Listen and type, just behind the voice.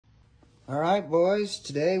Alright boys,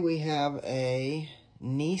 today we have a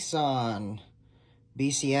Nissan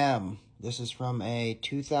BCM. This is from a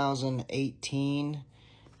 2018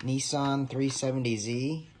 Nissan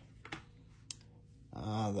 370Z.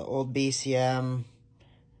 The old BCM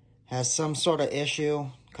has some sort of issue.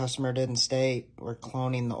 Customer didn't state. We're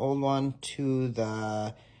cloning the old one to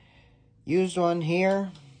the used one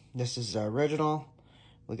here. This is the original.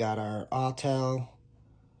 We got our Autel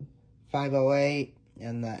I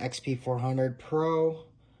and the xp400 Pro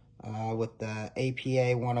with the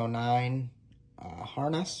APA 109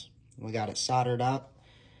 harness. We got it soldered up.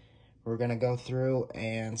 We're going to go through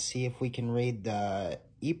and see if we can read the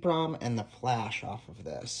EEPROM and the flash off of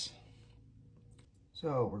this.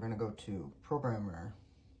 So we're going to go to Programmer,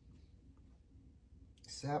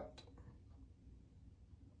 Accept,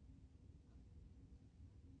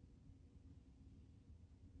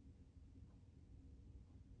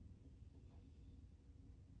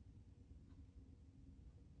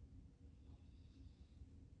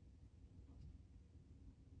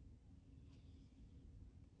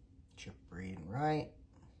 chip read and write,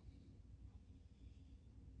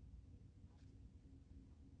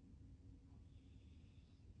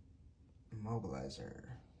 Immobilizer,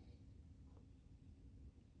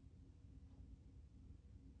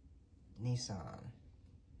 Nissan.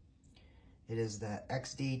 It is the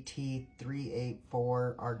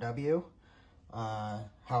XDT384RW. How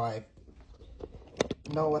I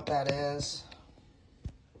know what that is,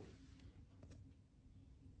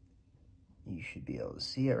 you should be able to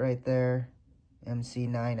see it right there.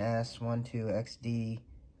 MC9S12XD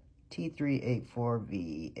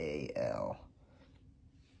T384VAL.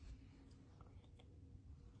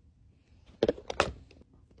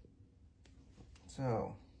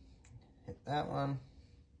 So, hit that one.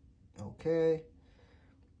 Okay.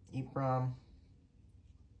 EEPROM.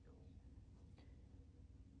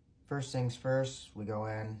 First things first, we go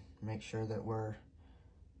in, make sure that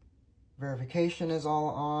verification is all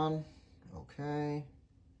on. Okay.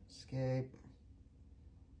 Escape.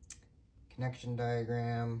 Connection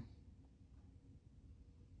diagram.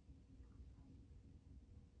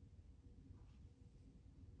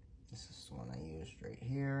 This is the one I used right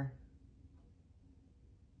here.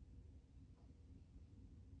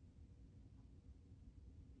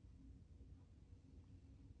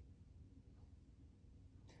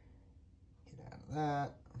 Get out of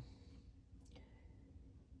that.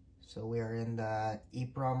 So we are in the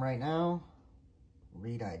EEPROM right now.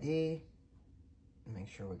 Read ID. Make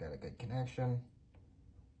sure we got a good connection.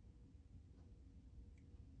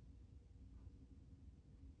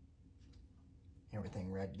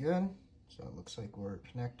 Everything read good. So it looks like we're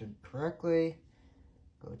connected correctly.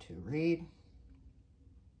 Go to read.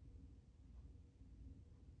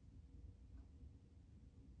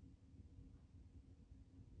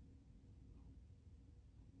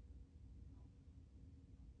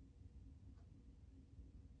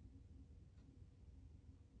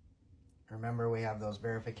 Remember, we have those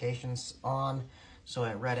verifications on, so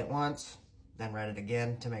it read it once, then read it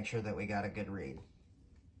again to make sure that we got a good read.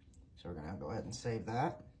 So we're gonna go ahead and save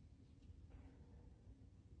that.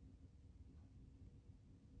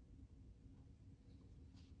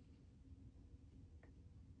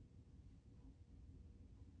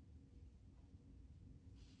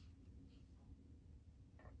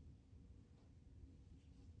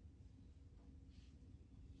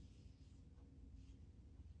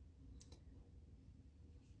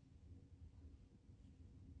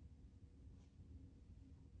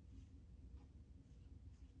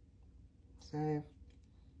 Save.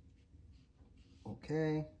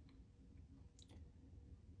 Okay.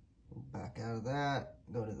 Back out of that,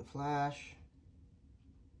 go to the flash,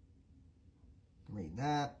 read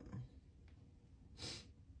that.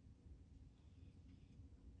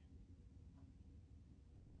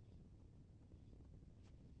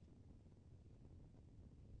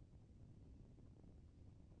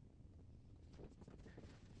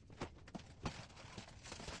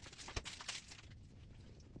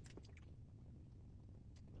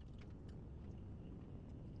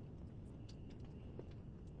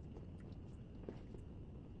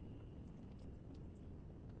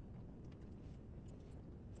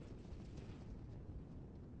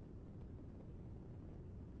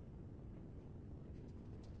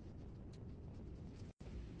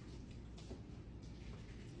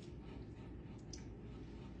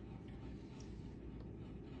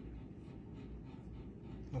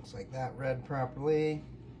 Looks like that read properly.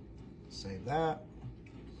 Save that.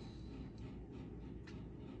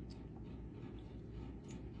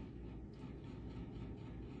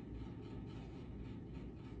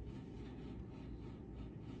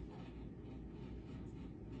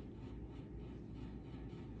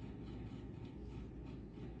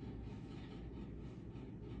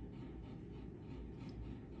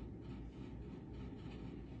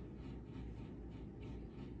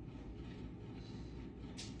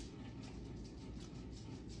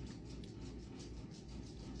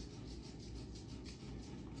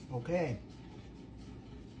 Okay,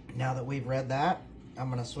 now that we've read that,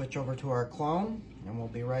 I'm going to switch over to our clone and we'll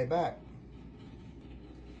be right back.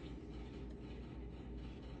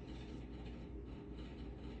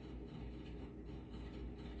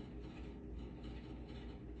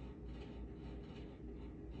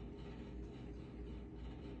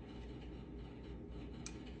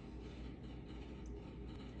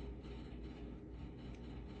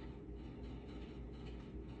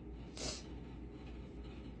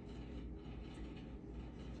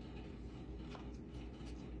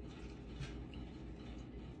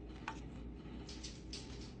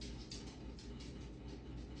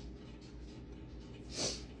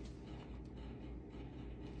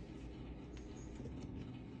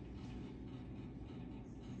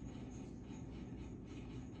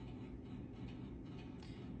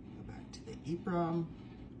 The EEPROM,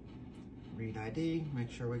 read ID,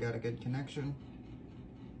 make sure we got a good connection.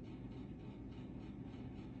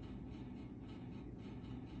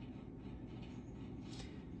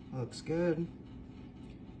 Looks good.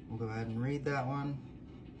 We'll go ahead and read that one.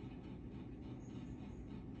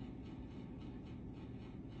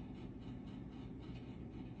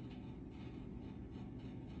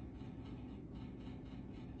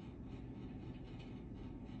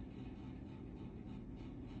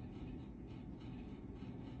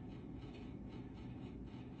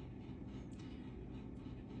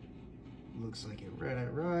 Looks like it read it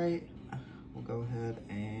right. We'll go ahead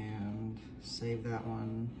and save that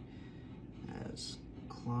one as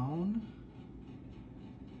clone,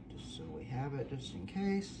 just so we have it just in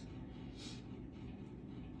case.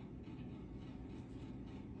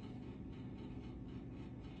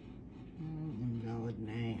 Invalid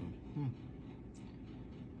name.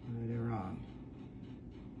 What did I do wrong?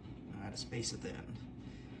 I had a space at the end.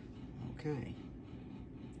 Okay.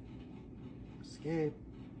 Escape.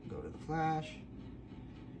 Go to the flash.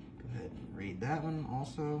 Go ahead and read that one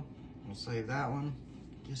also. We'll save that one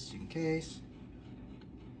just in case.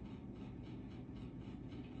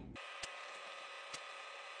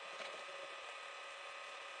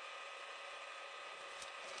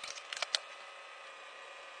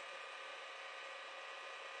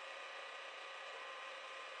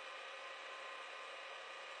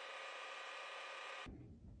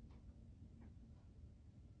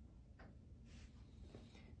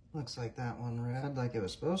 Looks like that one read like it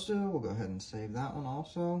was supposed to. We'll go ahead and save that one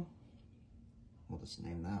also. We'll just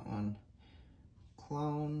name that one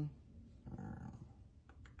clone.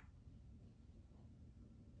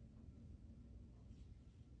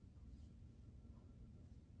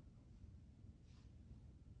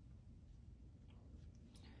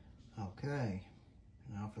 Okay,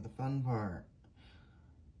 now for the fun part.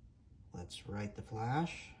 Let's write the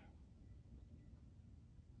flash.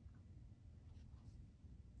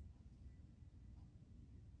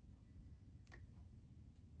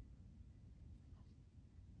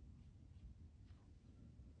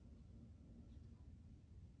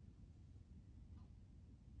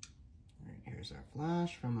 Here's our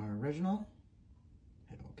flash from our original.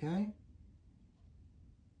 Hit OK.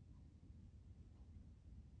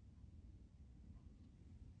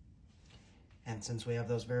 And since we have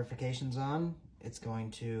those verifications on, it's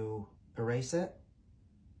going to erase it.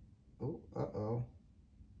 Oh, uh-oh.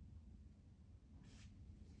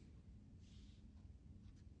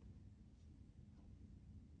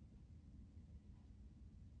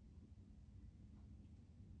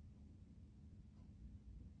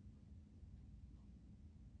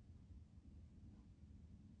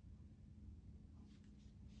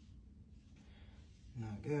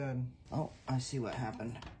 Not good. Oh, I see what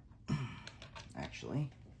happened. Actually,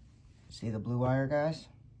 see the blue wire, guys?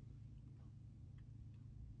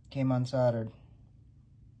 Came unsoldered.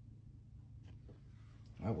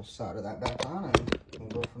 I will solder that back on and we'll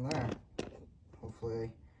go from there.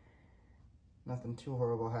 Hopefully nothing too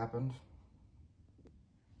horrible happened.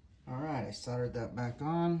 All right, I soldered that back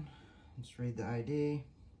on. Let's read the ID.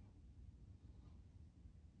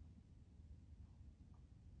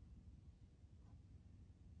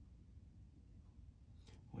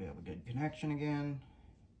 We have a good connection again.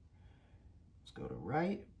 Let's go to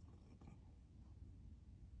right.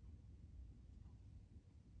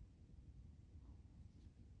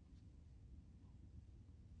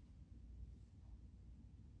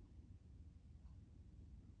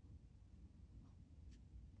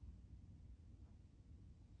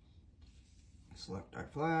 Select our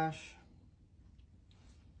flash.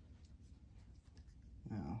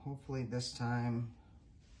 Now, hopefully this time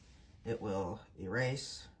it will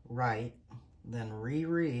erase, write, then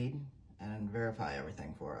reread, and verify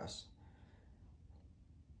everything for us.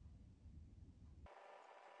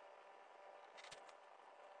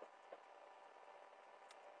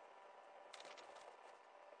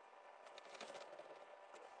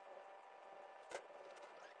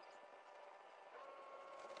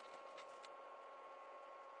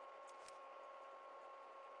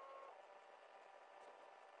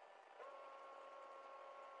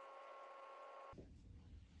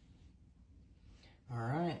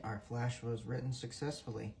 flash was written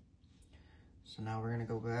successfully. So now we're going to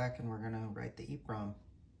go back and we're going to write the EEPROM.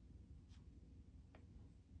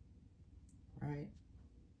 Right.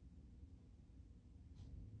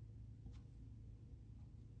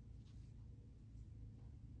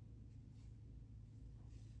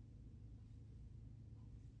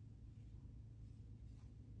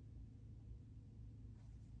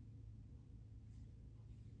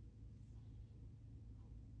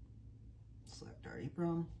 Select our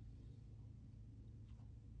EEPROM.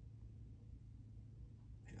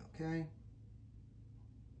 Hit OK.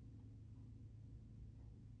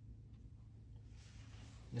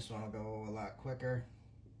 This one will go a lot quicker.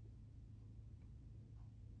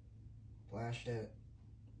 Flashed it.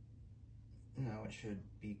 Now it should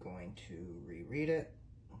be going to reread it,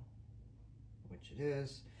 which it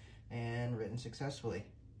is, and written successfully.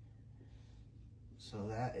 So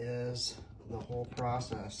that is the whole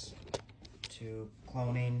process to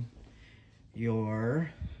cloning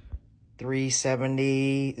your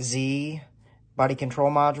 370Z body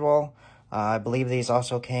control module. I believe these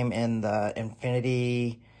also came in the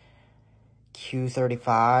Infinity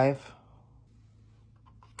Q35